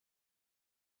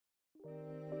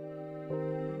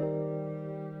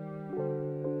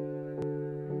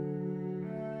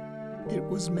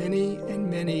was many and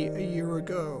many a year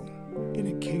ago, in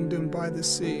a kingdom by the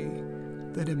sea,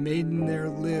 that a maiden there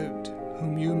lived,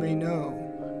 whom you may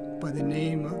know by the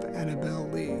name of Annabel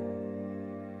Lee.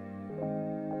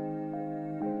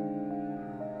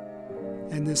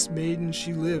 And this maiden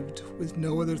she lived with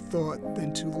no other thought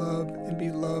than to love and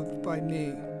be loved by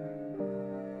me.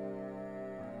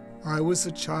 I was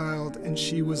a child and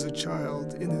she was a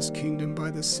child in this kingdom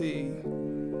by the sea,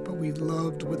 but we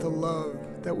loved with a love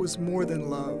that was more than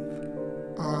love,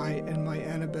 I and my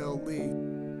Annabel Lee.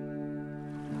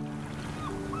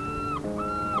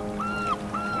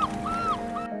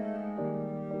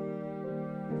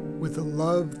 With a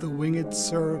love the winged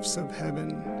seraphs of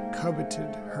heaven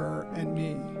coveted her and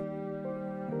me.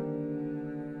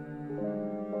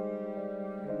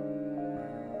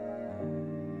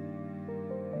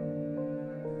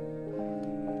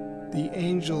 The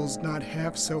angels, not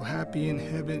half so happy in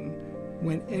heaven,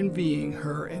 went envying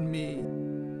her and me.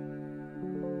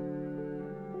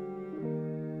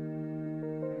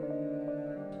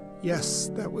 Yes,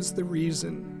 that was the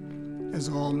reason, as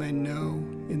all men know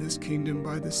in this kingdom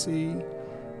by the sea,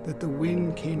 that the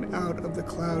wind came out of the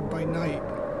cloud by night,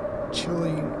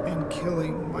 chilling and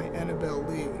killing my Annabel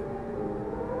Lee.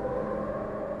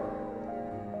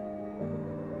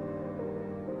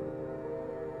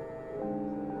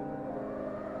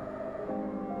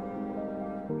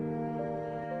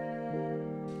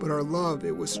 But our love,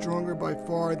 it was stronger by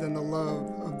far than the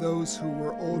love of those who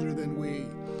were older than we,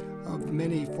 of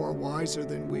many far wiser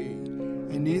than we,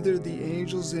 and neither the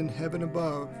angels in heaven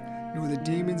above, nor the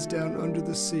demons down under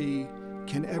the sea,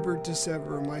 can ever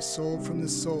dissever my soul from the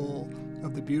soul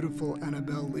of the beautiful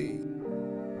Annabel Lee.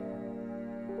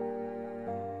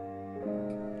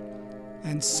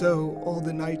 And so all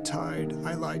the night tide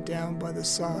I lie down by the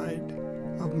side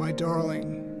of my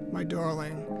darling,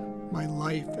 my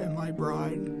life and my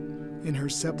bride, in her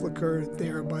sepulchre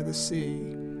there by the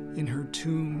sea, in her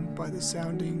tomb by the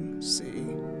sounding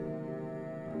sea.